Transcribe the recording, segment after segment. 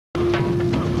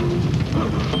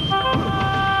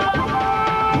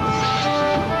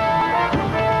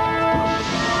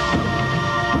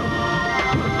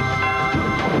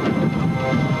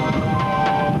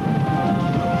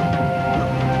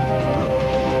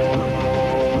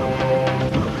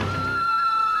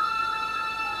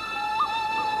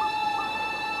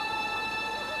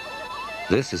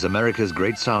This is America's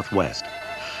Great Southwest,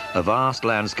 a vast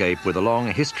landscape with a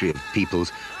long history of peoples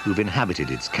who've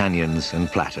inhabited its canyons and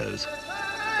plateaus.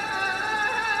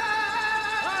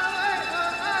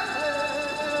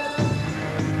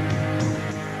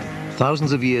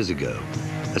 Thousands of years ago,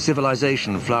 a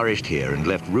civilization flourished here and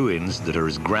left ruins that are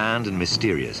as grand and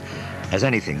mysterious as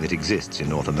anything that exists in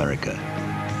North America.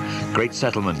 Great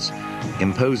settlements,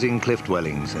 imposing cliff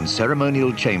dwellings, and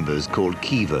ceremonial chambers called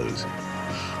kivos.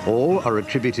 All are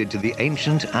attributed to the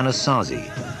ancient Anasazi.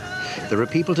 There are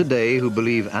people today who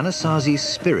believe Anasazi's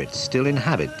spirits still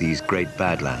inhabit these great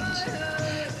badlands.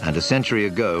 And a century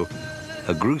ago,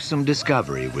 a gruesome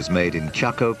discovery was made in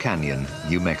Chaco Canyon,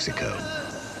 New Mexico.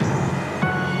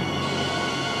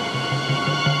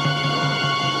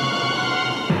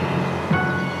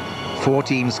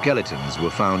 "14 skeletons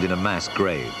were found in a mass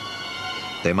grave.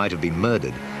 They might have been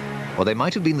murdered, or they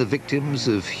might have been the victims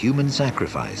of human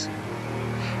sacrifice.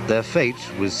 Their fate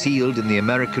was sealed in the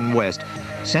American West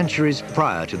centuries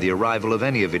prior to the arrival of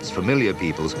any of its familiar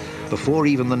peoples, before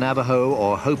even the Navajo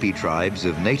or Hopi tribes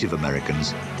of Native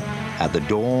Americans, at the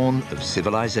dawn of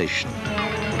civilization."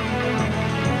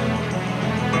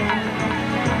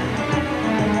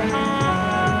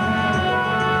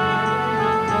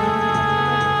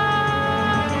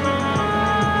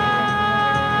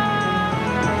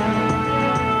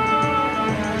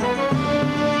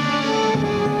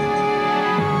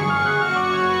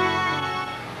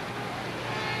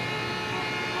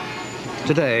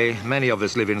 Today, many of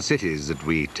us live in cities that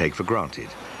we take for granted.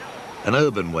 An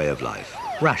urban way of life,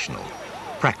 rational,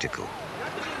 practical,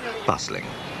 bustling.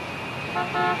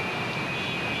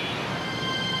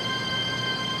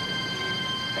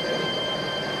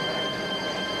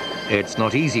 It's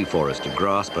not easy for us to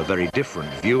grasp a very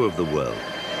different view of the world,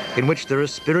 in which there are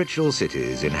spiritual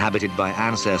cities inhabited by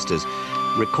ancestors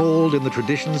recalled in the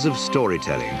traditions of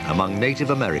storytelling among Native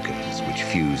Americans, which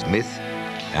fuse myth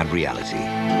and reality.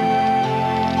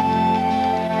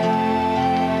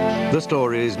 The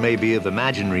stories may be of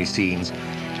imaginary scenes,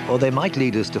 or they might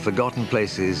lead us to forgotten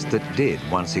places that did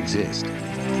once exist.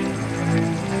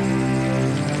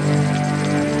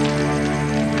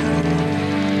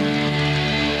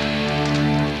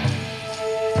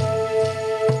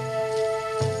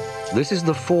 This is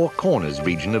the Four Corners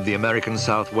region of the American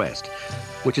Southwest,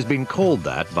 which has been called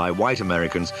that by white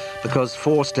Americans because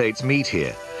 4 states meet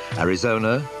here: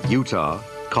 Arizona, Utah,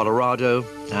 Colorado,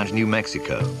 and New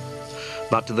Mexico.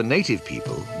 But to the native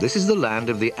people, this is the land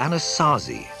of the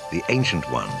Anasazi, the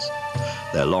ancient ones.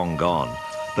 They're long gone,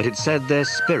 but it's said their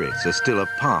spirits are still a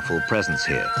powerful presence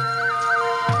here.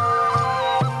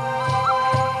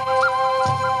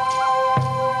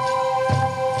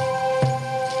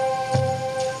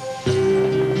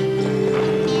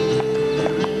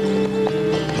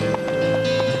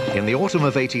 In the autumn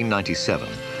of 1897,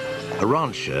 a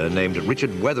rancher named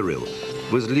Richard Wetherill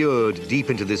was lured deep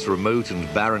into this remote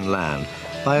and barren land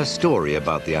by a story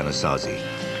about the Anasazi.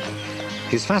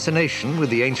 His fascination with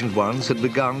the ancient ones had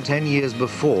begun 10 years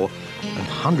before and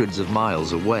hundreds of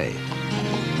miles away.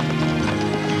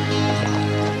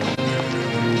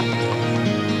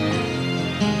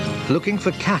 Looking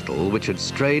for cattle which had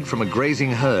strayed from a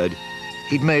grazing herd,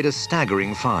 he'd made a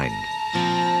staggering find.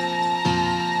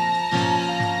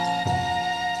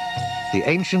 The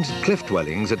ancient cliff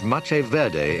dwellings at Mache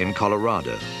Verde in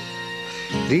Colorado.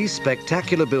 These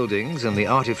spectacular buildings and the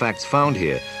artifacts found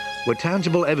here were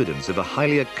tangible evidence of a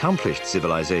highly accomplished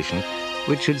civilization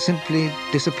which had simply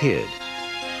disappeared.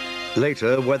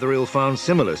 Later, Wetherill found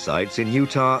similar sites in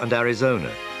Utah and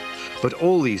Arizona, but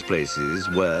all these places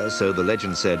were, so the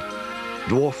legend said,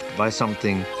 dwarfed by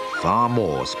something far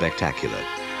more spectacular.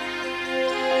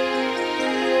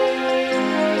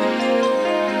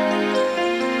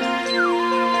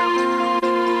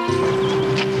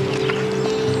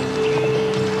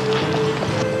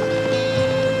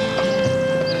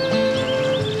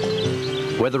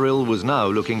 Wetherill was now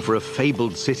looking for a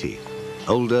fabled city,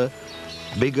 older,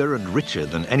 bigger and richer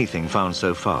than anything found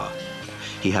so far.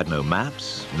 He had no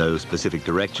maps, no specific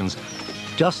directions,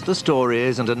 just the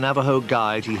stories and a Navajo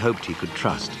guide he hoped he could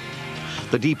trust.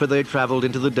 The deeper they traveled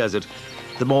into the desert,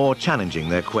 the more challenging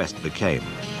their quest became.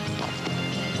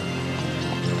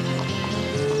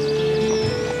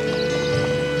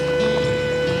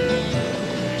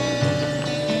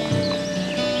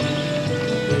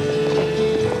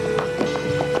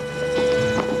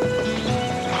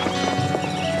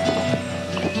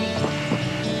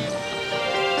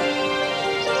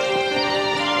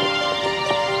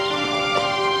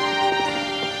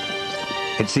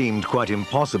 It seemed quite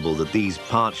impossible that these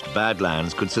parched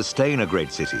badlands could sustain a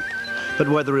great city, but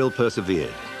Wetherill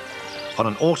persevered. On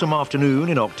an autumn afternoon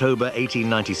in October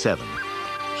 1897,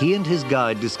 he and his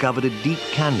guide discovered a deep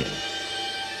canyon,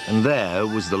 and there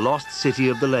was the lost city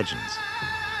of the legends.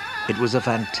 It was a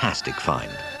fantastic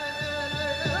find.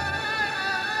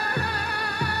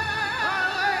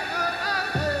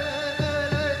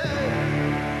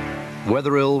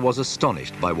 Wetherill was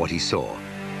astonished by what he saw.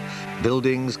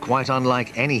 Buildings quite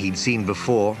unlike any he'd seen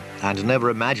before and never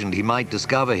imagined he might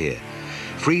discover here.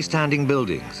 Freestanding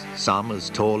buildings, some as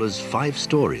tall as 5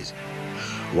 stories.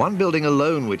 One building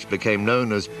alone, which became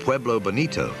known as Pueblo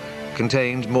Bonito,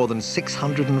 contained more than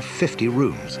 650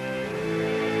 rooms.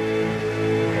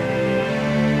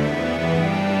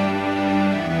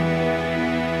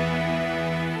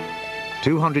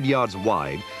 "200 yards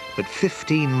wide, but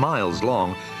 15 miles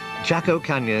long, Chaco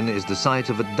Canyon is the site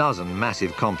of a dozen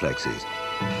massive complexes.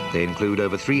 They include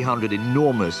over 300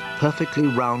 enormous, perfectly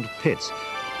round pits,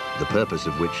 the purpose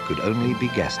of which could only be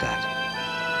guessed at.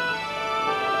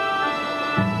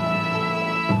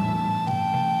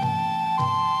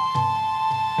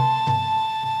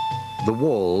 The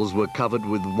walls were covered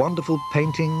with wonderful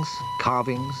paintings,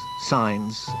 carvings,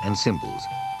 signs, and symbols.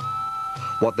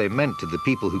 What they meant to the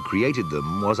people who created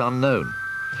them was unknown.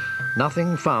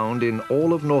 Nothing found in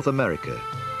all of North America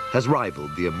has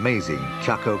rivaled the amazing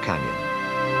Chaco Canyon.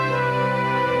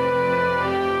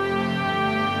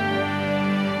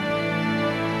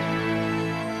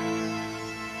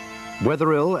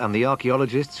 Wetherill and the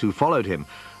archaeologists who followed him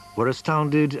were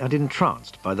astounded and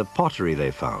entranced by the pottery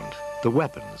they found, the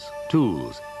weapons,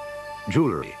 tools,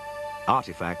 jewelry,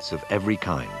 artifacts of every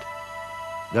kind.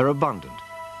 They're abundant,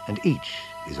 and each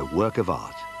is a work of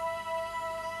art.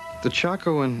 The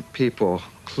Chacoan people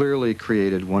clearly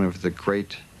created one of the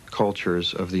great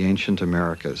cultures of the ancient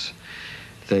Americas.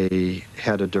 They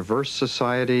had a diverse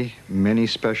society, many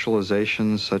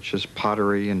specializations such as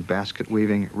pottery and basket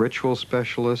weaving, ritual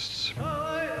specialists.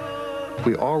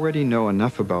 We already know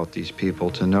enough about these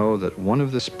people to know that one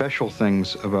of the special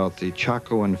things about the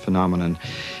Chacoan phenomenon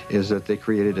is that they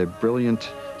created a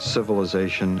brilliant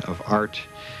civilization of art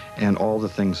and all the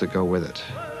things that go with it.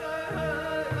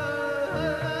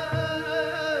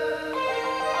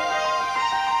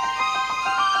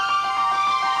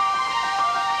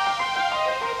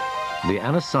 The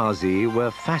Anasazi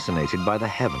were fascinated by the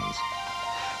heavens.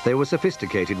 They were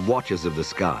sophisticated watchers of the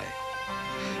sky.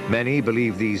 Many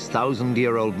believe these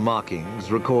 1,000-year-old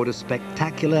markings record a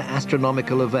spectacular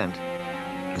astronomical event,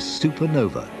 a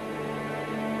supernova.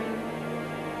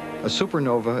 A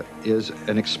supernova is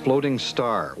an exploding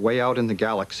star way out in the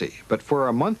galaxy, but for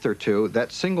a month or two,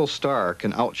 that single star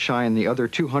can outshine the other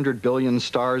 200 billion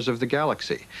stars of the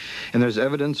galaxy. And there's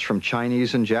evidence from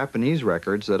Chinese and Japanese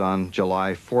records that on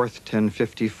July 4th,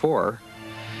 1054,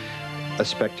 a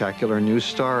spectacular new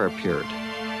star appeared.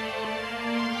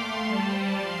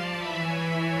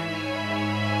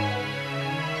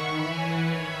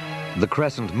 The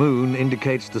crescent moon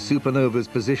indicates the supernova's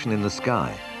position in the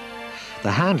sky. The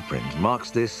handprint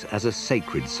marks this as a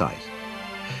sacred site.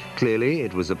 Clearly,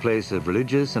 it was a place of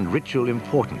religious and ritual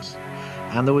importance,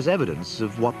 and there was evidence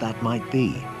of what that might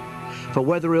be. For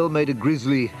Wetherill made a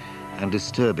grisly and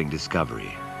disturbing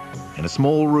discovery. In a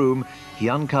small room, he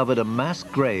uncovered a mass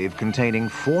grave containing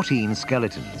 14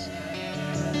 skeletons.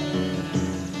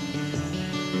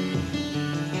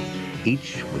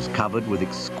 Each was covered with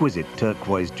exquisite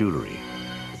turquoise jewelry.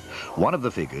 One of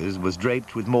the figures was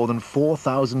draped with more than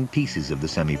 4,000 pieces of the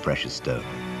semi-precious stone.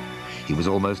 He was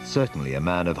almost certainly a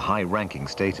man of high-ranking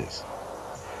status.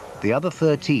 The other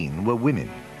 13 were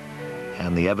women,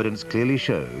 and the evidence clearly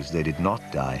shows they did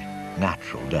not die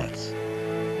natural deaths.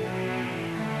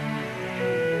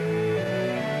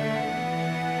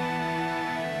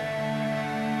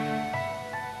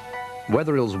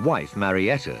 Wetherill's wife,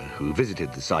 Marietta, who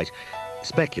visited the site,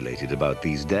 speculated about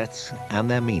these deaths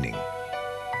and their meaning.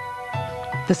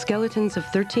 The skeletons of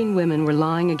 13 women were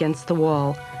lying against the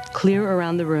wall, clear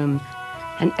around the room,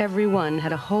 and every one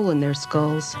had a hole in their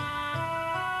skulls.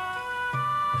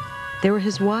 They were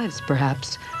his wives,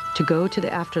 perhaps, to go to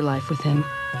the afterlife with him.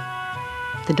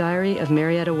 The Diary of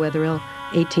Marietta Wetherill,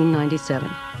 1897.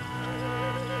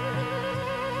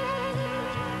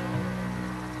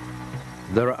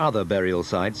 There are other burial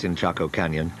sites in Chaco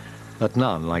Canyon, but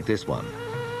none like this one.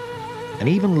 An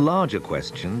even larger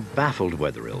question baffled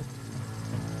Wetherill.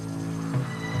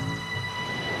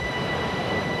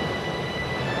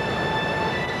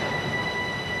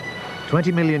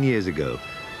 "20 million years ago,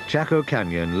 Chaco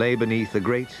Canyon lay beneath the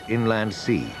great inland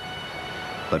sea.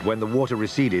 But when the water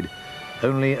receded,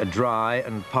 only a dry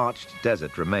and parched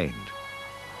desert remained."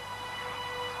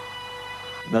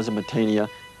 Mesopotamia,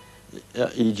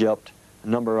 Egypt, a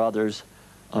number of others,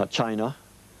 China,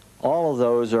 All of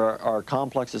those are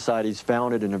complex societies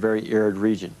founded in a very arid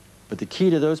region. But the key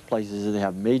to those places is they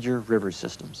have major river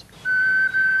systems.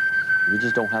 We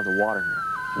just don't have the water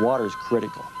here. Water is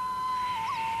critical.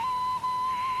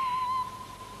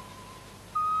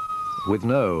 With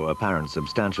no apparent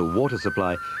substantial water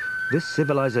supply, this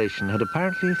civilization had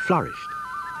apparently flourished.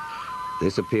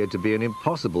 This appeared to be an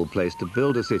impossible place to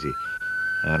build a city,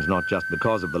 and not just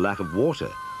because of the lack of water.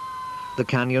 The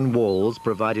canyon walls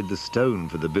provided the stone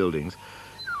for the buildings,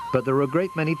 but there were a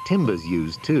great many timbers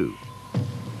used too.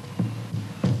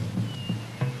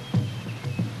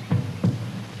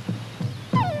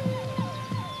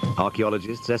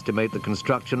 Archaeologists estimate the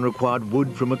construction required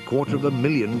wood from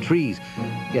 250,000 trees,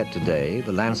 yet today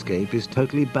the landscape is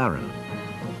totally barren.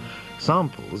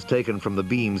 Samples taken from the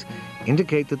beams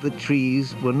indicate that the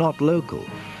trees were not local.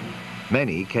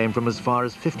 Many came from as far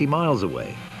as 50 miles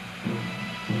away.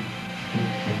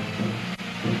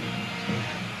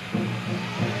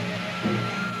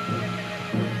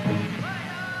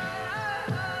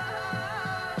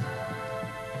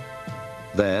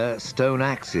 There, stone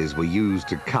axes were used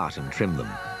to cut and trim them.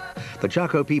 The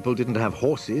Chaco people didn't have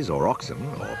horses or oxen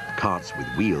or carts with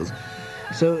wheels,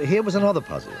 so here was another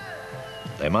puzzle.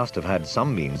 They must have had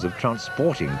some means of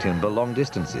transporting timber long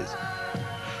distances.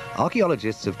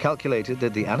 Archaeologists have calculated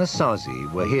that the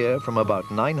Anasazi were here from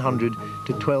about 900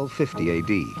 to 1250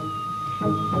 AD.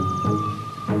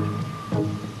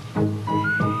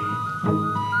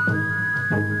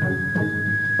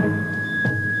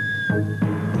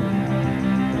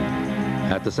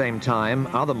 At the same time,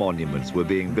 other monuments were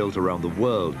being built around the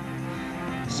world.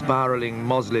 Spiraling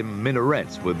Muslim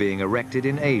minarets were being erected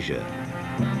in Asia.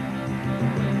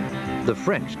 The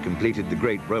French completed the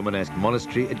great Romanesque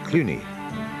monastery at Cluny.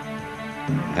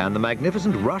 And the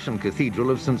magnificent Russian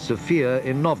cathedral of St. Sophia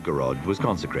in Novgorod was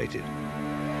consecrated.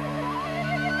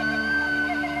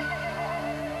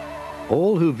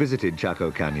 All who visited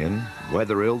Chaco Canyon,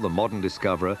 Wetherill, the modern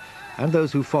discoverer, and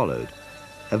those who followed,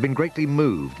 have been greatly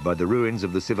moved by the ruins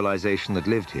of the civilization that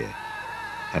lived here.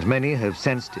 And many have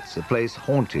sensed it's a place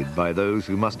haunted by those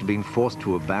who must have been forced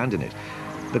to abandon it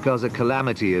because a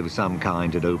calamity of some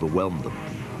kind had overwhelmed them.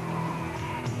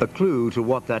 A clue to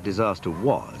what that disaster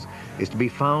was is to be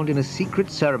found in a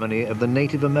secret ceremony of the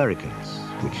Native Americans,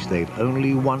 which they've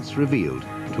only once revealed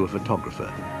to a photographer.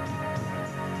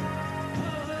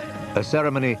 A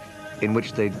ceremony in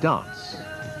which they dance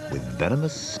with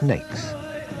venomous snakes.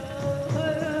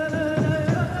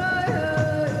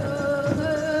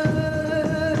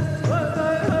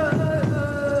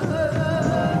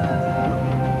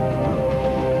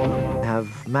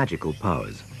 Magical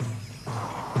powers.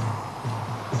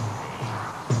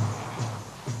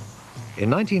 In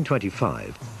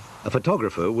 1925, a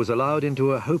photographer was allowed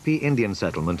into a Hopi Indian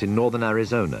settlement in northern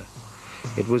Arizona.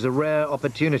 It was a rare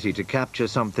opportunity to capture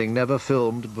something never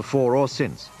filmed before or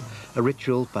since, a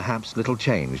ritual perhaps little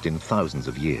changed in thousands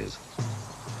of years.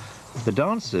 The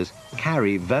dancers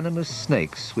carry venomous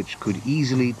snakes which could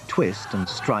easily twist and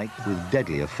strike with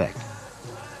deadly effect.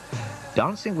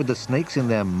 Dancing with the snakes in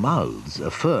their mouths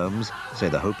affirms, say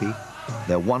the Hopi,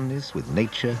 their oneness with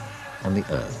nature and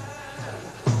the earth.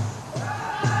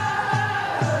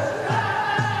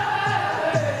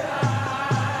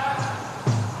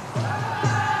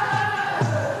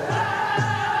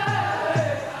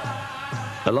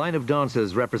 A line of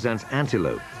dancers represents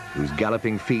antelope, whose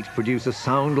galloping feet produce a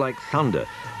sound like thunder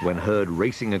when heard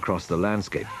racing across the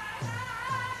landscape.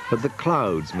 But the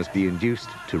clouds must be induced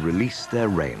to release their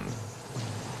rain.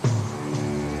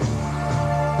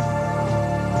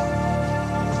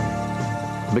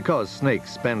 Because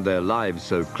snakes spend their lives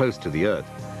so close to the earth,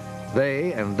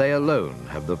 they and they alone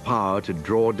have the power to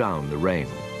draw down the rain.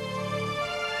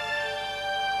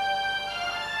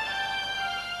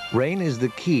 Rain is the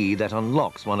key that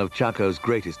unlocks one of Chaco's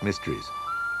greatest mysteries.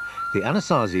 The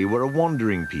Anasazi were a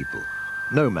wandering people,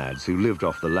 nomads who lived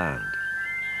off the land.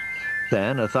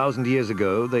 Then, 1,000 years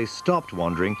ago, they stopped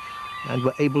wandering and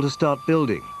were able to start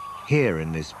building, here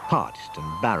in this parched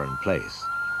and barren place.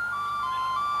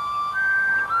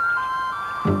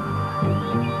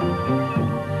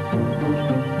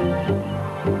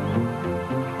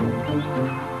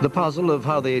 The puzzle of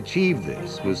how they achieved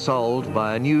this was solved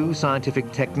by a new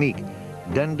scientific technique,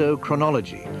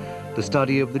 dendrochronology, the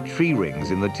study of the tree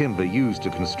rings in the timber used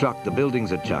to construct the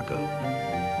buildings at Chaco.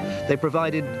 They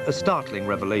provided a startling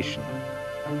revelation.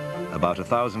 About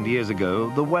 1,000 years ago,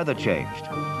 the weather changed.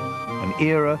 An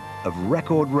era of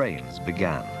record rains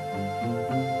began.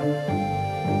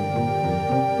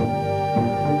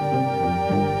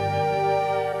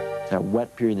 That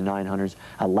wet period in the 900s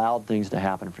allowed things to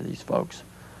happen for these folks.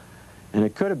 And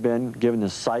it could have been, given the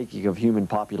psyche of human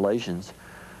populations,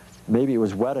 maybe it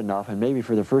was wet enough, and maybe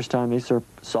for the first time they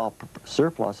saw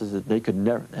surpluses that they had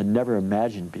never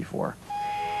imagined before.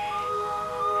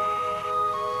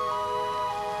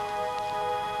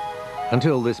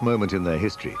 Until this moment in their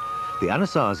history, the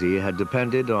Anasazi had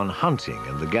depended on hunting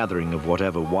and the gathering of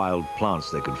whatever wild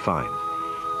plants they could find.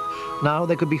 Now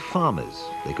they could be farmers.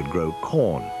 They could grow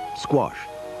corn, squash,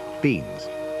 beans,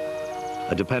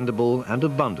 a dependable and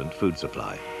abundant food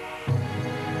supply.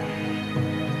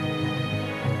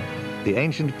 The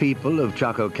ancient people of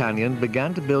Chaco Canyon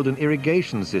began to build an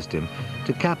irrigation system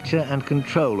to capture and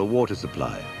control a water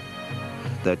supply.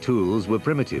 Their tools were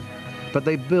primitive, but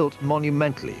they built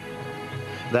monumentally.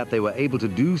 That they were able to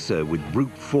do so with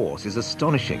brute force is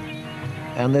astonishing,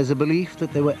 and there's a belief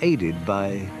that they were aided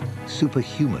by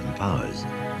superhuman powers.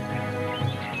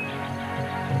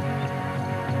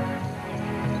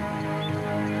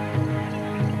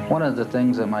 One of the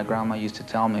things that my grandma used to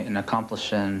tell me in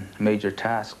accomplishing major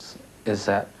tasks is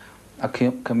that a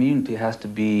community has to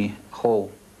be whole.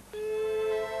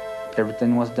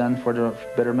 Everything was done for the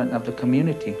betterment of the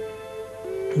community.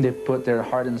 They put their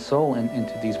heart and soul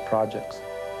into these projects.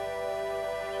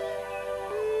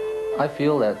 I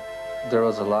feel that there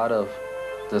was a lot of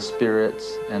the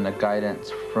spirits and the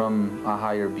guidance from a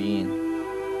higher being.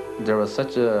 There was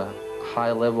such a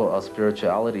high level of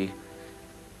spirituality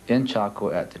in Chaco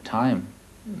at the time.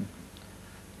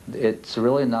 It's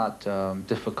really not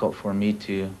difficult for me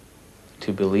to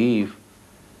believe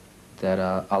that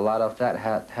a lot of that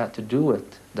had to do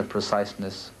with the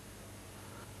preciseness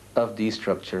of these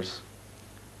structures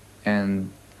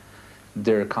and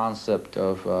their concept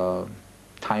of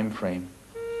time frame,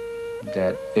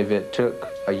 that if it took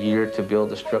a year to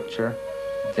build a structure,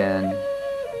 then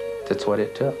that's what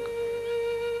it took.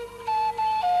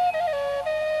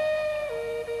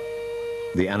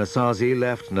 The Anasazi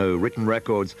left no written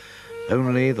records,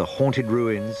 only the haunted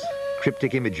ruins,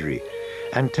 cryptic imagery,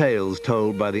 and tales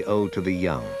told by the old to the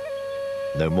young.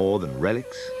 No more than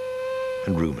relics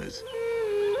and rumors.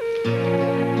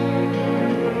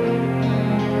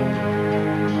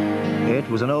 It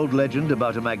was an old legend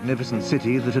about a magnificent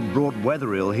city that had brought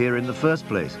weatherill here in the first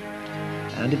place.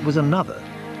 And it was another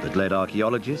that led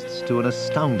archaeologists to an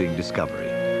astounding discovery.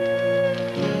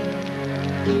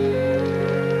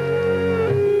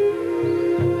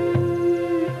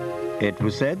 It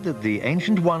was said that the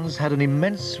ancient ones had an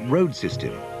immense road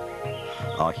system.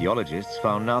 Archaeologists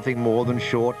found nothing more than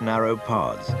short, narrow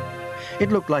paths.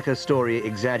 It looked like a story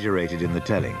exaggerated in the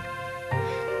telling.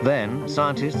 Then,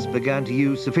 scientists began to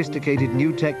use sophisticated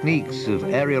new techniques of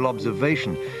aerial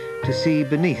observation to see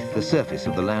beneath the surface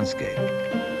of the landscape.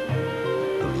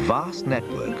 A vast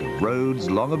network of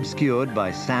roads long obscured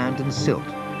by sand and silt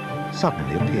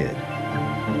suddenly appeared.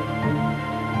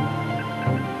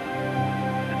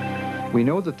 We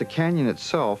know that the canyon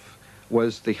itself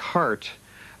was the heart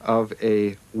of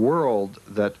a world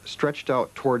that stretched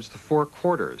out towards the four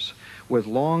quarters, with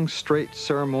long, straight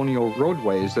ceremonial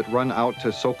roadways that run out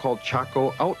to so-called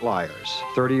Chaco outliers,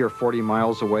 30 or 40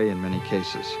 miles away in many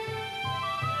cases.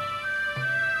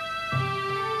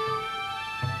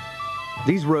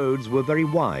 These roads were very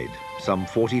wide, some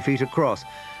 40 feet across,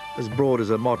 as broad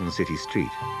as a modern city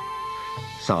street.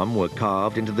 Some were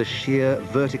carved into the sheer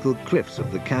vertical cliffs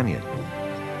of the canyon.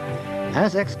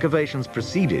 As excavations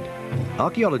proceeded,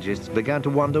 archaeologists began to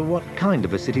wonder what kind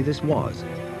of a city this was.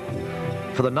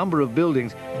 For the number of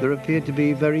buildings, there appeared to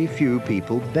be very few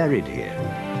people buried here.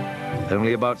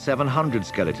 Only about 700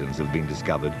 skeletons have been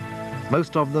discovered,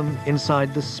 most of them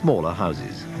inside the smaller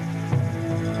houses.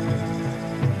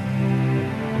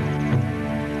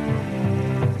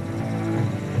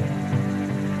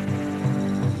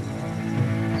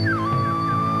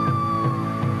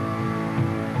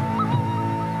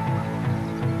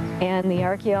 And the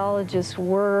archaeologists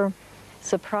were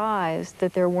surprised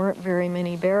that there weren't very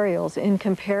many burials in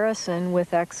comparison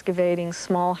with excavating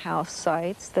small house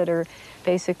sites that are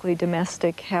basically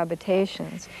domestic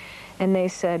habitations. And they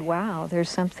said, wow, there's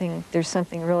something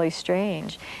really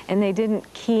strange. And they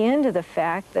didn't key into the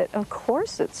fact that, of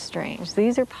course it's strange.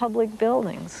 These are public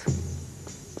buildings.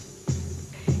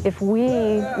 If we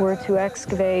were to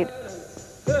excavate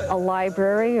a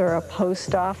library or a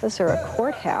post office or a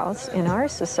courthouse in our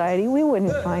society, we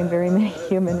wouldn't find very many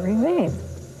human remains.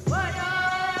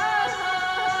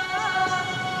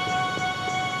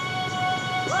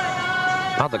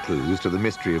 Other clues to the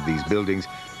mystery of these buildings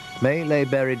may lay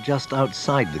buried just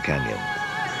outside the canyon.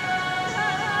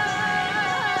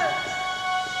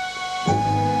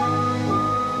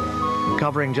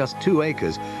 Covering just 2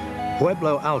 acres,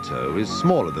 Pueblo Alto is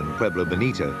smaller than Pueblo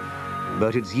Bonito,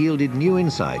 but it's yielded new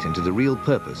insight into the real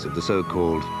purpose of the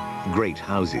so-called great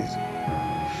houses.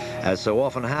 As so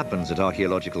often happens at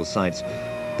archaeological sites,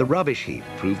 the rubbish heap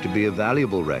proved to be a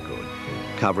valuable record.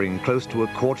 Covering close to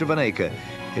 1/4 of an acre,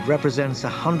 it represents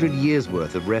 100 years'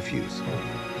 worth of refuse.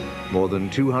 More than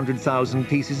 200,000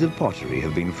 pieces of pottery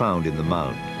have been found in the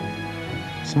mound.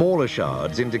 Smaller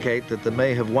shards indicate that there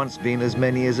may have once been as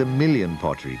many as 1 million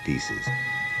pottery pieces.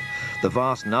 The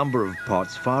vast number of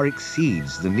pots far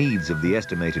exceeds the needs of the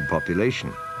estimated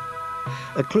population.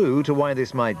 A clue to why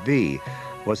this might be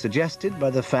was suggested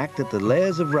by the fact that the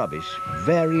layers of rubbish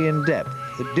vary in depth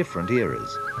at different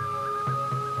eras.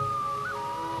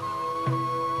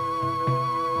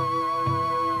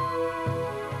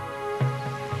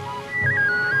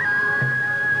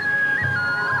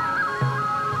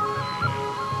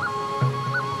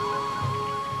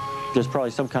 There's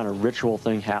probably some kind of ritual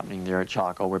thing happening there at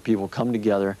Chaco where people come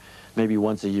together maybe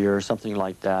once a year or something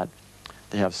like that.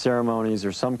 They have ceremonies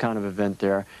or some kind of event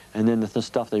there, and then the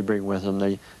stuff they bring with them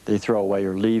they throw away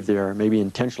or leave there, maybe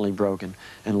intentionally broken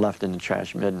and left in the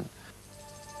trash midden.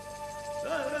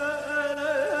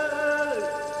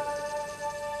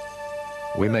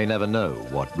 We may never know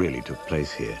what really took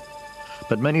place here,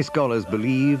 but many scholars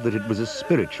believe that it was a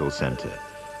spiritual center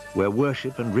where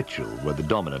worship and ritual were the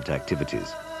dominant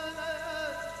activities.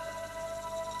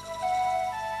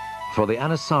 For the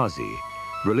Anasazi,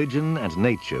 religion and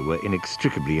nature were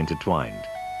inextricably intertwined.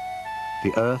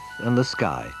 The earth and the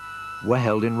sky were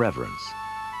held in reverence.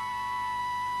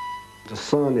 The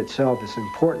sun itself is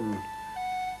important.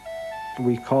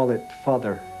 We call it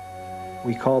Father.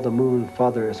 We call the moon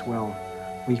Father as well.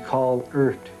 We call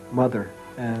Earth Mother,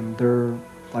 and they're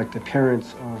like the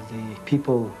parents of the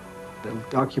people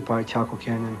that occupy Chaco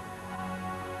Canyon.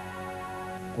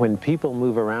 When people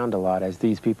move around a lot, as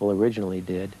these people originally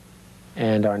did,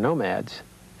 and are nomads,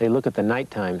 they look at the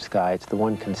nighttime sky. It's the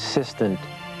one consistent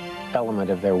element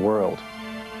of their world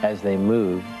as they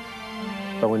move.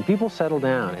 But when people settle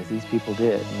down, as these people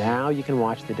did, now you can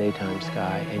watch the daytime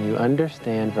sky and you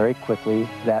understand very quickly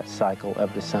that cycle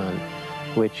of the sun,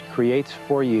 which creates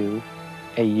for you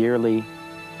a yearly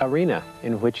arena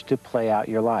in which to play out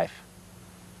your life,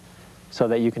 so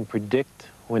that you can predict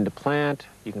when to plant,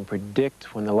 you can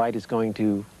predict when the light is going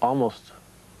to almost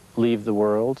leave the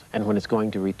world and when it's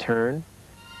going to return,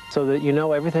 so that you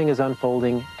know everything is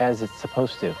unfolding as it's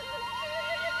supposed to.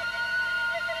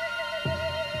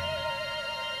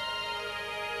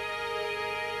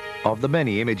 Of the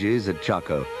many images at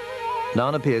Chaco,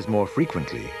 none appears more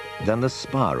frequently than the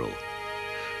spiral.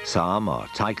 Some are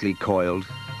tightly coiled,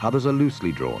 others are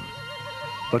loosely drawn,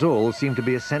 but all seem to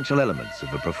be essential elements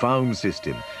of a profound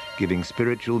system giving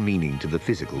spiritual meaning to the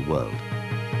physical world.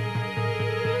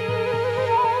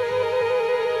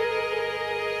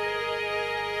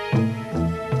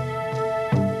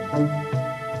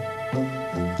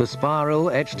 The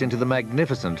spiral, etched into the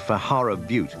magnificent Fajara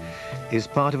butte, is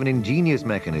part of an ingenious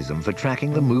mechanism for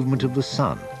tracking the movement of the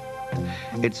sun.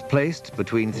 It's placed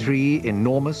between 3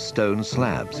 enormous stone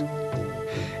slabs.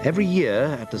 Every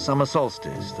year, at the summer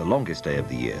solstice, the longest day of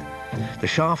the year, the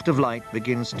shaft of light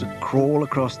begins to crawl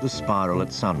across the spiral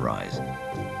at sunrise.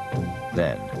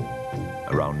 Then,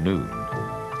 around noon,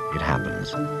 it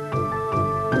happens.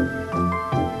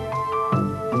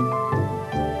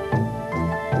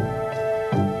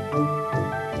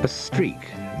 A streak,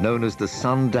 known as the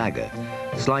sun dagger,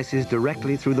 slices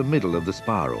directly through the middle of the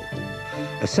spiral.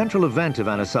 A central event of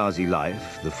Anasazi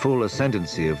life, the full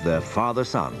ascendancy of their father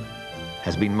sun,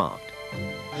 has been marked.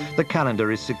 The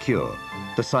calendar is secure.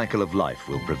 The cycle of life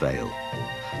will prevail.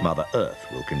 Mother Earth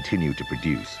will continue to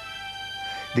produce.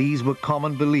 These were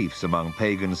common beliefs among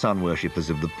pagan sun worshippers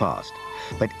of the past,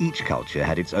 but each culture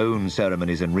had its own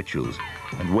ceremonies and rituals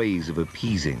and ways of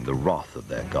appeasing the wrath of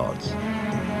their gods.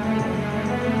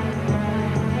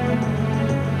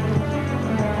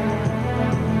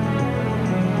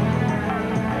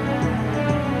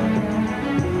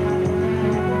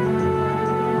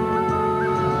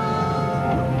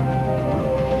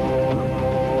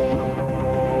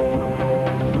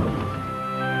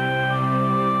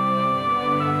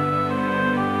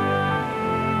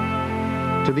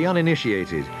 To the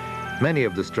uninitiated, many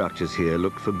of the structures here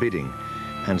look forbidding,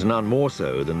 and none more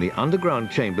so than the underground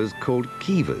chambers called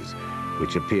kivas,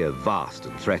 which appear vast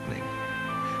and threatening.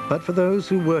 But for those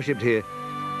who worshipped here,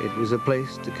 it was a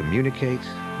place to communicate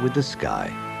with the sky.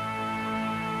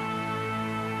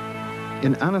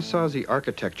 In Anasazi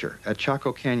architecture, at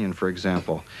Chaco Canyon, for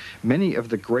example, many of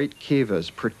the great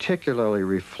kivas particularly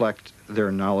reflect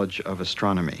their knowledge of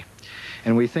astronomy.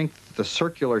 And we think the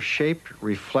circular shape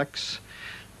reflects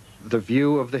the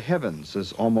view of the heavens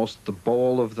as almost the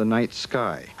bowl of the night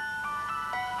sky.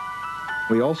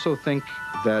 We also think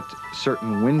that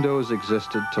certain windows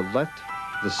existed to let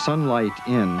the sunlight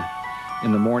in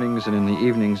the mornings and in the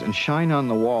evenings and shine on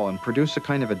the wall and produce a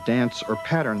kind of a dance or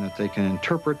pattern that they can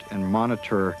interpret and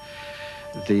monitor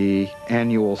the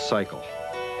annual cycle.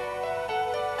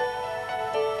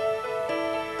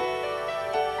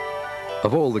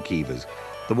 Of all the kivas,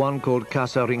 the one called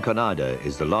Casa Rinconada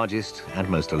is the largest and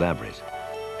most elaborate.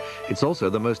 It's also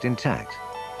the most intact.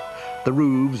 The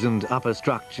roofs and upper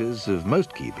structures of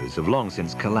most kivas have long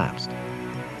since collapsed.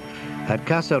 At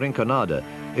Casa Rinconada,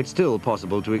 it's still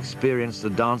possible to experience the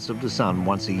dance of the sun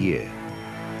once a year.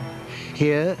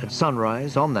 Here, at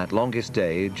sunrise on that longest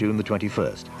day, June the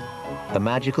 21st, a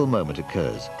magical moment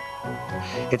occurs.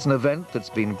 It's an event that's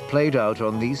been played out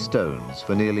on these stones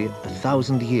for nearly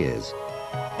 1,000 years.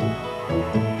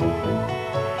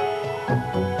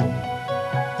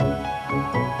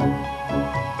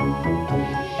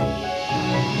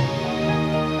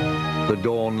 The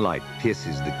dawn light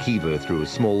pierces the kiva through a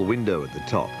small window at the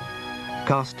top,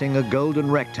 casting a golden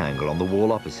rectangle on the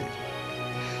wall opposite.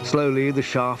 Slowly, the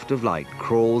shaft of light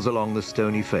crawls along the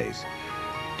stony face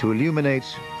to illuminate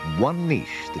one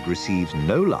niche that receives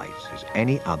no light at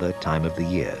any other time of the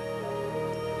year.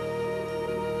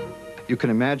 You can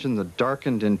imagine the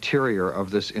darkened interior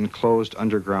of this enclosed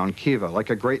underground kiva, like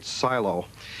a great silo,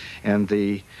 and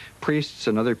the priests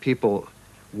and other people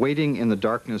waiting in the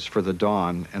darkness for the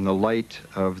dawn and the light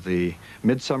of the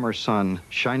midsummer sun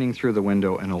shining through the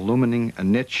window and illumining a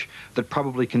niche that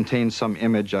probably contains some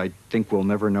image. I think we'll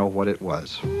never know what it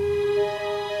was.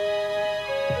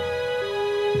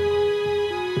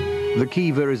 The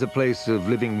kiva is a place of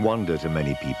living wonder to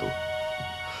many people.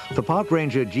 For Park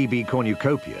Ranger G.B.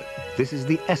 Cornucopia, this is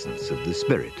the essence of the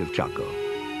spirit of Chaco.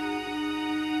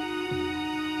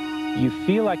 You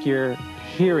feel like you're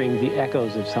hearing the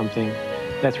echoes of something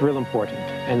that's real important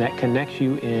and that connects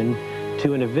you in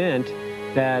to an event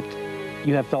that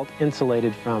you have felt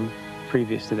insulated from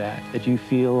previous to that, that you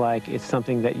feel like it's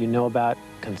something that you know about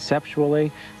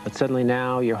conceptually, but suddenly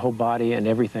now your whole body and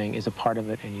everything is a part of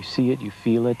it, and you see it, you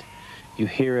feel it, you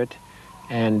hear it,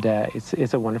 and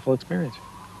it's a wonderful experience.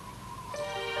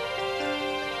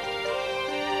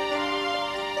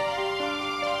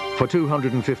 For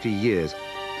 250 years,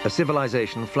 a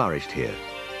civilization flourished here.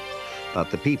 But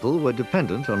the people were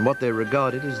dependent on what they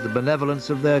regarded as the benevolence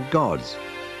of their gods,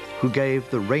 who gave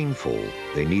the rainfall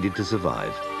they needed to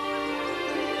survive.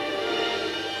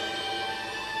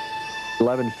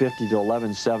 1150 to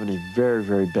 1170, very,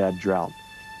 very bad drought.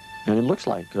 And it looks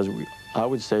like, because I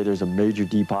would say there's a major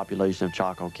depopulation of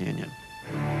Chaco Canyon.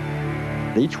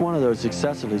 Each one of those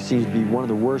successively seems to be one of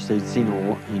the worst they've seen,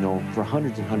 for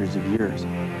hundreds and hundreds of years.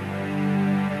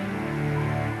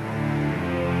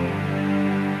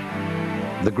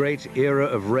 The great era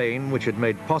of rain which had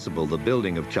made possible the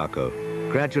building of Chaco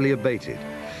gradually abated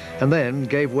and then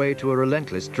gave way to a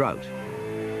relentless drought.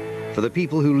 For the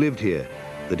people who lived here,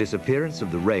 the disappearance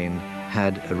of the rain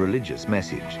had a religious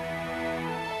message.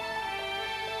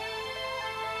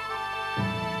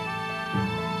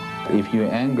 If you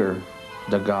anger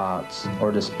the gods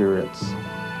or the spirits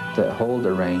that hold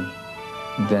the rain,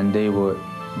 then they would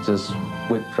just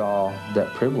withdraw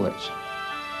that privilege.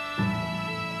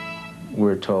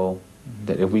 We're told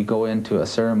that if we go into a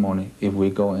ceremony, if we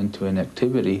go into an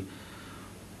activity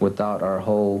without our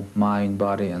whole mind,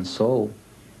 body, and soul,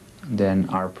 then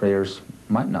our prayers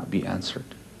might not be answered.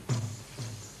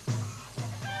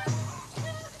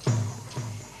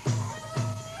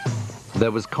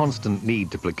 There was constant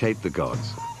need to placate the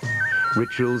gods.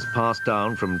 Rituals passed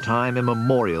down from time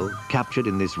immemorial, captured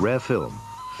in this rare film,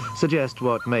 suggest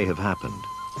what may have happened.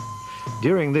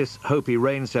 During this Hopi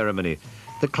rain ceremony,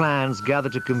 the clans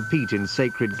gathered to compete in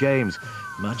sacred games,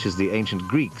 much as the ancient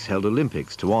Greeks held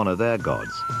Olympics to honor their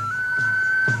gods.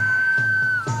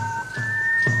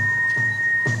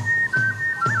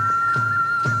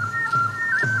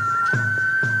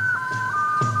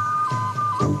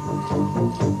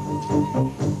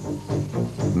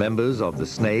 Members of the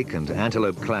snake and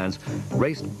antelope clans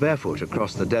raced barefoot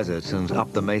across the desert and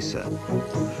up the mesa.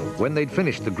 When they'd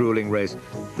finished the grueling race,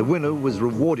 the winner was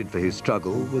rewarded for his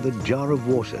struggle with a jar of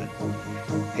water.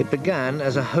 It began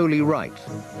as a holy rite,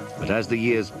 but as the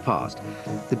years passed,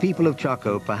 the people of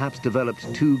Chaco perhaps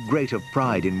developed too great a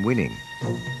pride in winning.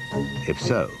 If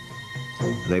so,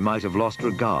 they might have lost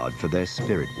regard for their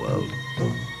spirit world.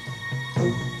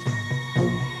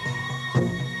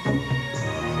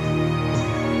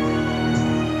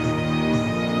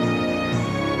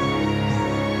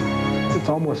 It's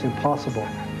almost impossible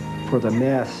for the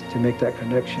mass to make that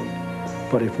connection.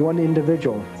 But if one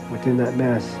individual within that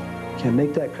mass can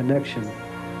make that connection,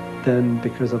 then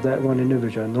because of that one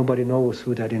individual, nobody knows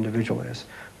who that individual is.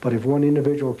 But if one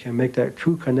individual can make that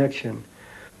true connection,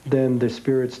 then the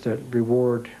spirits that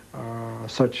reward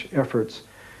such efforts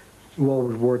will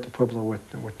reward the Pueblo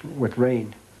with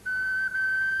rain.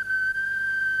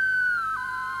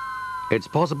 It's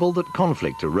possible that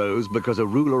conflict arose because a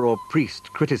ruler or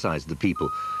priest criticized the people,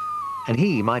 and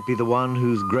he might be the one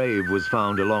whose grave was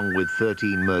found along with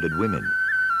 13 murdered women.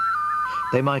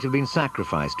 They might have been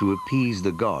sacrificed to appease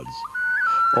the gods,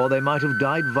 or they might have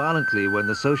died violently when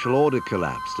the social order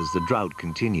collapsed as the drought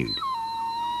continued.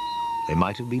 They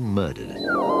might have been murdered.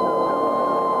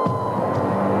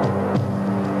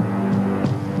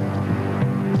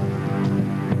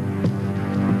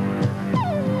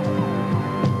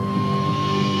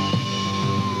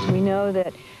 We know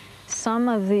that some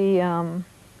of the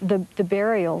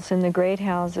burials in the great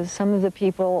houses, some of the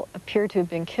people appear to have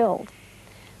been killed,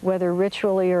 whether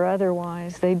ritually or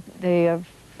otherwise. They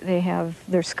have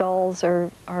their skulls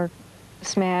are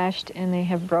smashed and they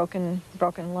have broken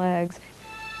legs.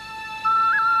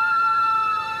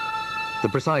 The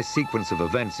precise sequence of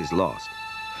events is lost,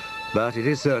 but it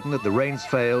is certain that the rains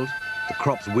failed, the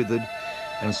crops withered,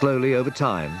 and slowly over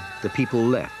time, the people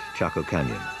left Chaco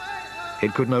Canyon.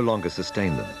 It could no longer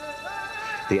sustain them.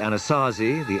 The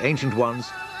Anasazi, the ancient ones,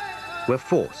 were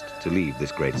forced to leave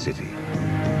this great city.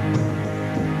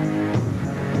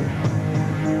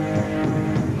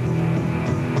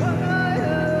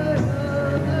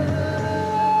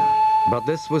 But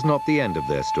this was not the end of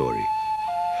their story.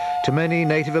 To many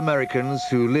Native Americans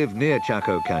who live near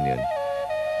Chaco Canyon,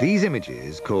 these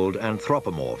images, called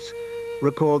anthropomorphs,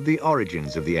 record the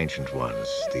origins of the ancient ones,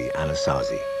 the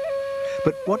Anasazi.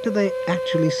 But what do they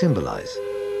actually symbolize?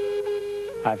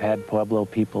 I've had Pueblo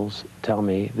peoples tell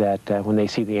me that when they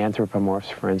see the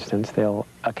anthropomorphs, for instance, they'll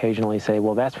occasionally say,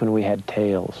 well, that's when we had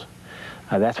tails.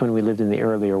 That's when we lived in the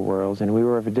earlier worlds, and we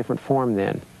were of a different form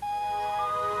then.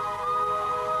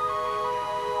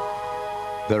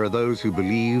 There are those who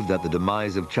believe that the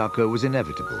demise of Chaco was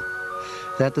inevitable,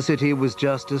 that the city was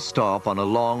just a stop on a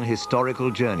long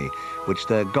historical journey which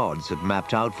their gods had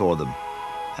mapped out for them,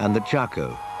 and that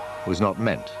Chaco was not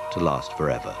meant to last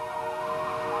forever.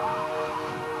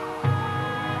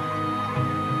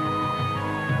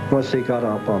 Once they got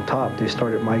up on top, they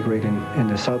started migrating in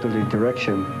the southerly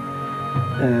direction,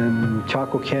 and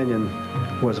Chaco Canyon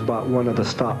was about one of the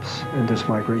stops in this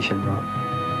migration route.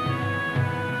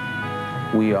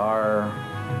 We are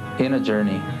in a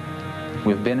journey.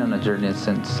 We've been on a journey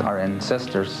since our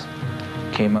ancestors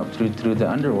came up through the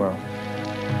underworld.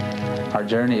 Our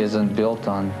journey isn't built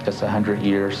on just 100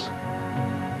 years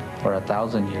or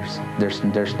 1,000 years.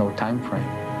 There's no time frame.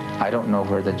 I don't know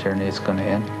where the journey is going to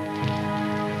end.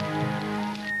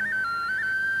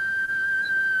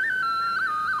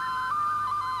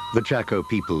 The Chaco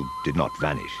people did not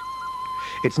vanish.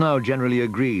 It's now generally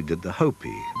agreed that the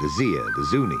Hopi, the Zia, the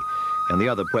Zuni, and the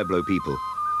other Pueblo people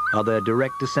are their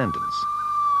direct descendants.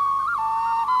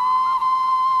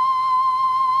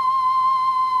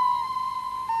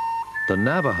 The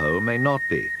Navajo may not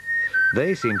be.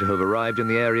 They seem to have arrived in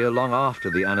the area long after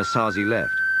the Anasazi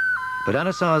left. But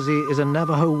Anasazi is a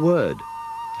Navajo word,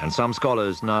 and some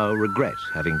scholars now regret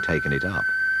having taken it up.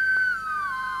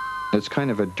 It's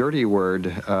kind of a dirty word.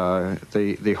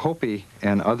 The Hopi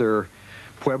and other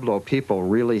Pueblo people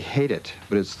really hate it,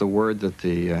 but it's the word that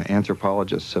the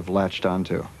anthropologists have latched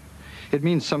onto. It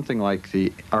means something like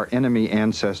our enemy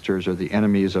ancestors or the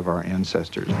enemies of our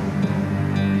ancestors.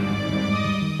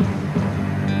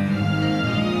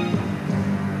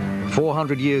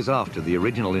 "400 years after the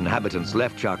original inhabitants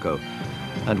left Chaco,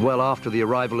 and well after the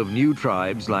arrival of new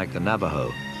tribes like the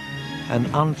Navajo, an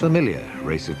unfamiliar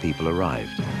race of people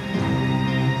arrived.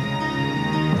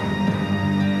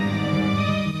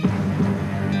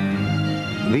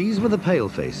 These were the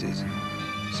palefaces,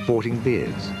 sporting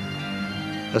beards,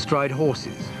 astride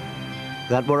horses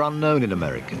that were unknown in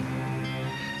America.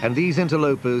 And these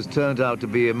interlopers turned out to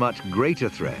be a much greater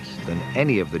threat than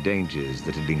any of the dangers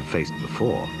that had been faced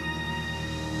before.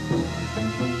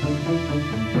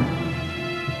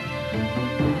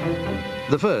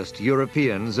 The first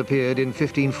Europeans appeared in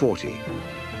 1540,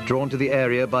 drawn to the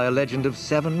area by a legend of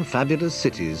 7 fabulous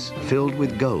cities filled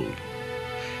with gold.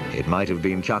 It might have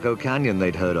been Chaco Canyon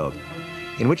they'd heard of,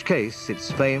 in which case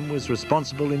its fame was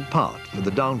responsible in part for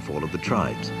the downfall of the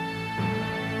tribes.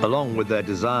 Along with their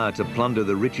desire to plunder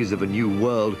the riches of a new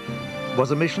world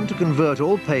was a mission to convert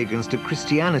all pagans to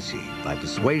Christianity by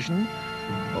persuasion,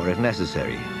 or if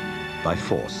necessary, by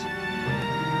force.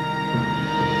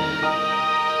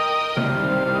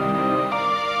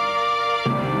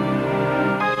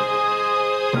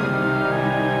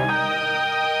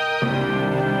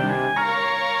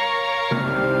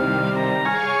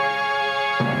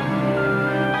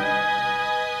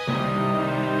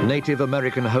 Native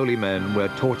American holy men were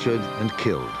tortured and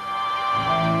killed.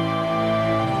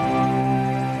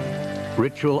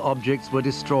 Ritual objects were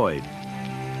destroyed.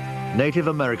 Native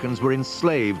Americans were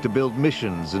enslaved to build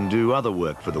missions and do other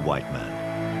work for the white man.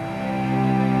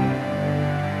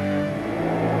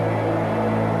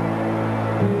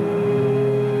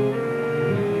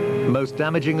 Most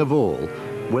damaging of all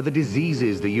were the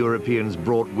diseases the Europeans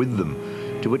brought with them,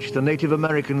 to which the Native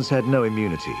Americans had no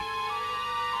immunity.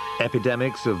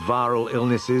 Epidemics of viral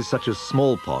illnesses such as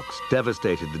smallpox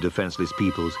devastated the defenseless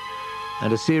peoples,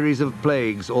 and a series of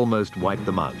plagues almost wiped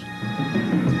them out.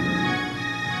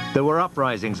 There were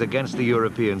uprisings against the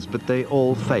Europeans, but they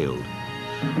all failed.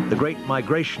 The great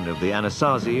migration of the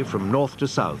Anasazi from north to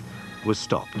south was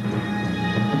stopped.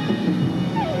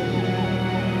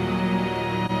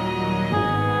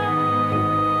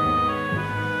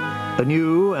 A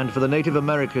new, and for the Native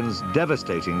Americans,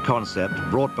 devastating concept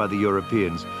brought by the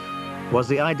Europeans was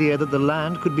the idea that the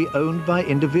land could be owned by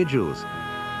individuals.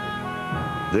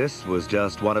 This was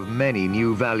just one of many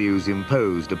new values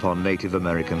imposed upon Native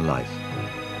American life.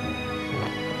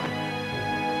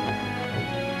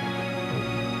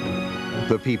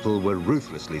 The people were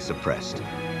ruthlessly suppressed.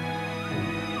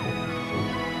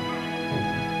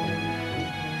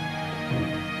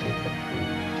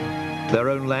 Their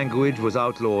own language was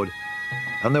outlawed,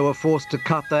 and they were forced to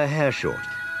cut their hair short.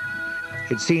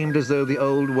 It seemed as though the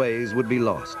old ways would be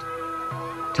lost.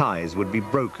 Ties would be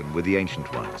broken with the ancient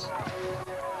ones.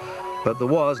 But there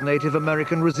was Native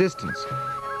American resistance,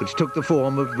 which took the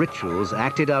form of rituals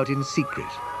acted out in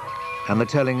secret and the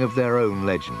telling of their own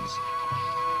legends.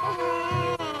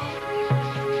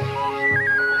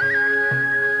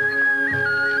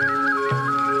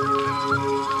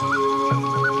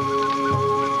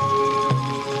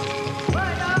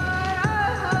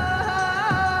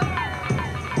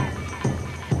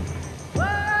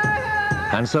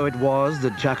 And so it was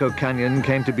that Chaco Canyon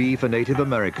came to be for Native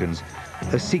Americans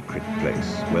a secret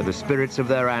place where the spirits of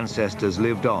their ancestors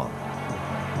lived on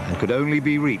and could only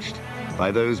be reached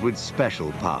by those with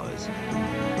special powers.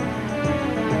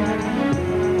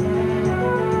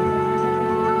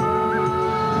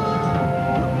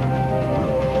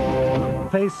 The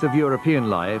pace of European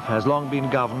life has long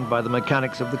been governed by the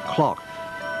mechanics of the clock,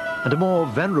 and a more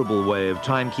venerable way of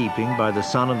timekeeping by the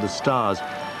sun and the stars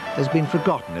has been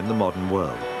forgotten in the modern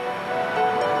world.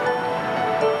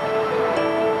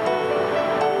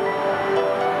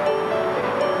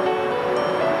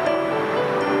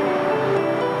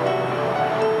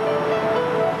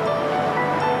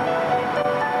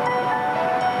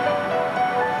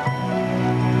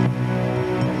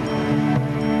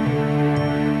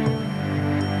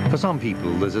 For some people,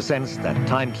 there's a sense that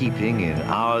timekeeping in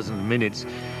hours and minutes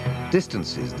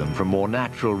distances them from more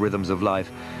natural rhythms of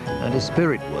life and a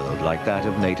spirit world like that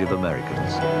of Native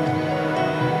Americans.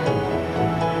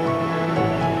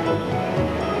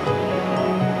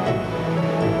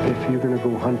 If you're going to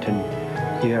go hunting,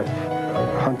 you have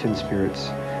hunting spirits.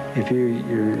 If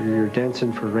you're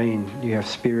dancing for rain, you have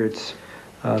spirits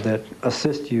that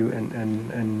assist you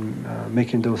in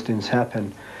making those things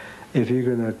happen. If you're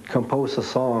going to compose a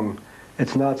song,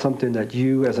 it's not something that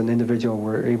you as an individual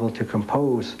were able to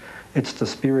compose. It's the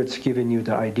spirits giving you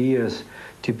the ideas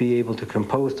to be able to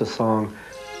compose the song.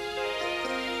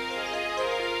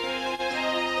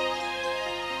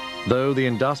 Though the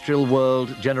industrial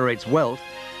world generates wealth,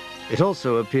 it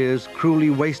also appears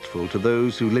cruelly wasteful to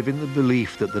those who live in the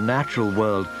belief that the natural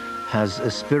world has a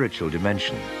spiritual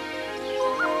dimension.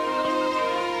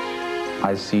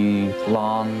 I see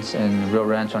lawns in Rio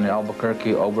Rancho and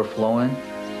Albuquerque overflowing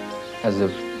as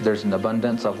if there's an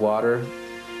abundance of water.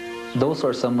 Those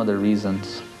are some of the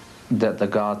reasons that the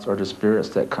gods or the spirits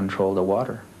that control the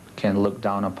water can look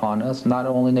down upon us, not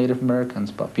only Native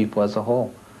Americans, but people as a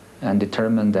whole, and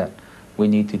determine that we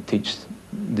need to teach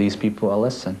these people a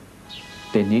lesson.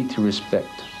 They need to respect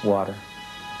water.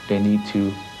 They need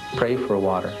to pray for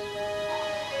water.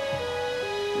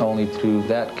 Only through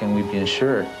that can we be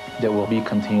assured that we'll be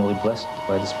continually blessed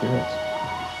by the spirits.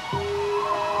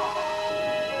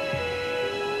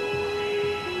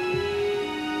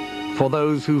 For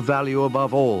those who value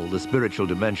above all the spiritual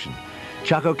dimension,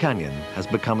 Chaco Canyon has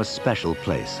become a special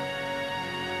place.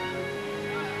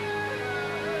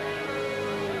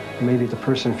 Maybe the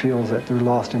person feels that they're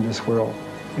lost in this world.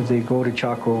 If they go to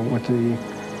Chaco with the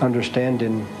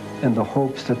understanding and the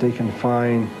hopes that they can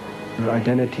find their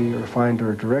identity or find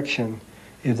their direction,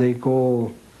 if they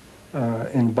go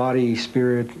in body,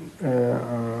 spirit,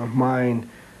 mind,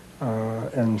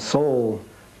 and soul,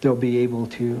 they'll be able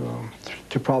to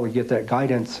probably get that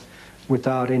guidance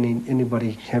without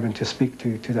anybody having to speak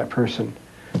to that person.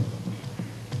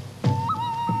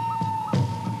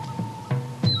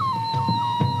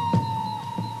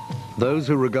 Those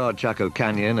who regard Chaco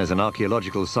Canyon as an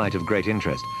archaeological site of great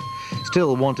interest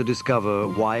still want to discover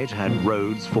why it had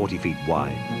roads 40 feet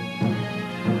wide,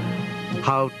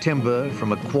 how timber from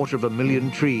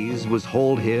 250,000 trees was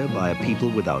hauled here by a people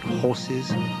without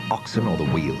horses, oxen, or the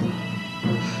wheel.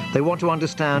 They want to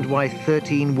understand why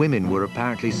 13 women were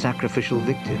apparently sacrificial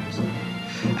victims,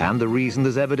 and the reason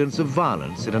there's evidence of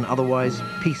violence in an otherwise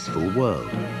peaceful world.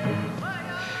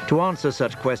 To answer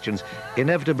such questions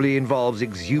inevitably involves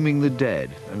exhuming the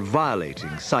dead and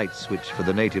violating sites which, for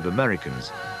the Native Americans,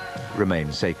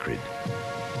 remain sacred.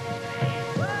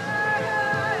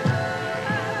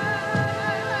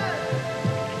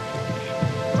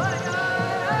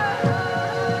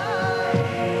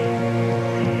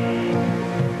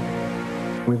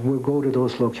 We'll go to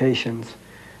those locations.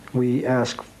 We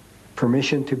ask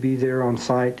permission to be there on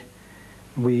site.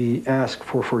 We ask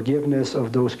for forgiveness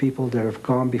of those people that have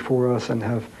gone before us and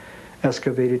have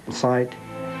excavated the site.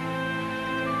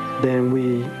 Then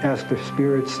we ask the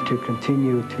spirits to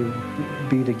continue to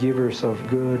be the givers of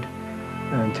good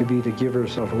and to be the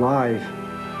givers of life.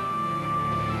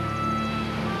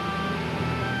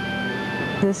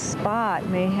 This spot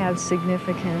may have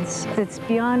significance that's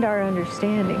beyond our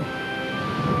understanding.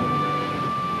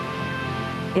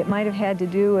 It might have had to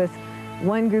do with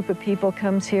one group of people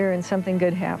comes here and something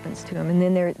good happens to them, and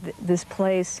then this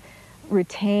place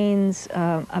retains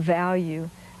a value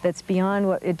that's beyond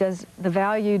what it does. The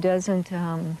value doesn't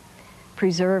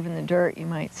preserve in the dirt, you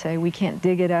might say. We can't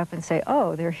dig it up and say,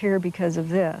 oh, they're here because of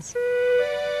this.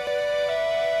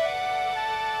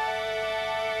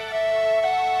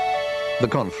 The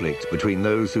conflict between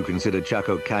those who consider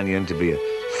Chaco Canyon to be a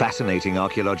fascinating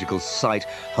archaeological site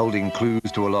holding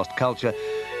clues to a lost culture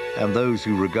and those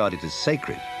who regard it as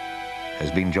sacred has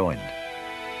been joined.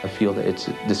 I feel that it's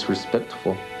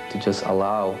disrespectful to just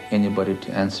allow anybody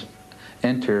to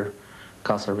enter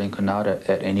Casa Rinconada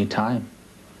at any time.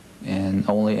 And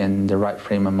only in the right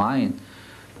frame of mind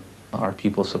are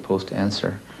people supposed to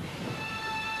answer.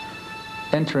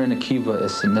 Entering a kiva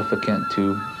is significant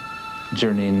to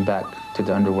journeying back to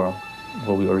the underworld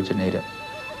where we originated.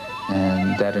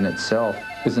 And that in itself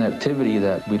is an activity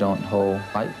that we don't hold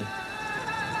lightly.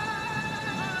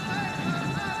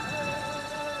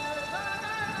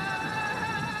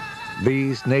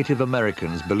 These Native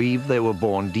Americans believed they were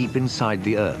born deep inside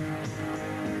the earth.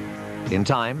 In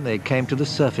time, they came to the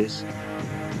surface,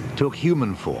 took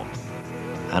human form,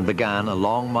 and began a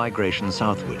long migration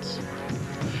southwards.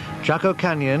 Chaco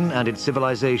Canyon and its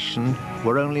civilization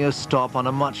were only a stop on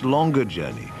a much longer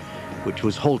journey, which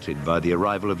was halted by the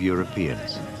arrival of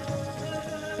Europeans.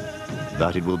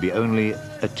 But it will be only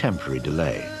a temporary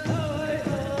delay.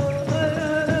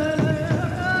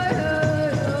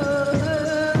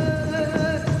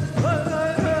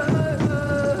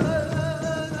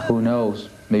 Who knows,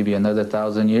 maybe another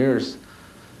 1,000 years,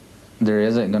 there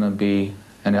isn't going to be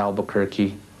an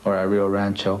Albuquerque or a Rio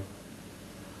Rancho.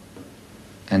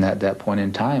 And at that point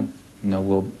in time,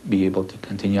 we'll be able to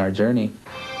continue our journey.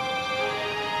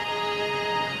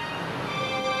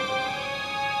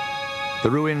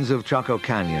 The ruins of Chaco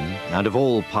Canyon and of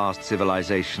all past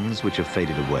civilizations which have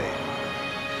faded away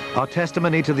are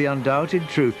testimony to the undoubted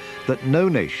truth that no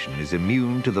nation is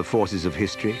immune to the forces of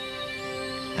history,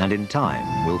 and in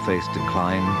time will face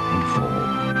decline and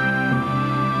fall.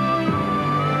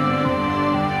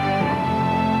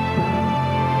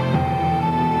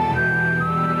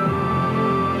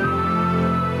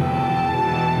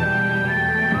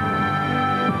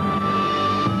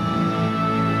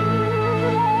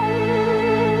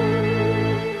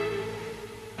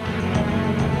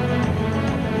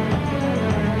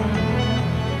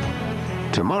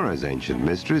 Tomorrow's Ancient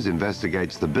Mysteries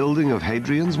investigates the building of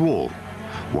Hadrian's Wall,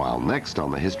 while next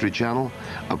on the History Channel,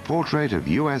 a portrait of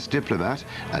US diplomat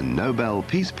and Nobel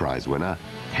Peace Prize winner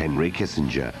Henry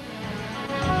Kissinger.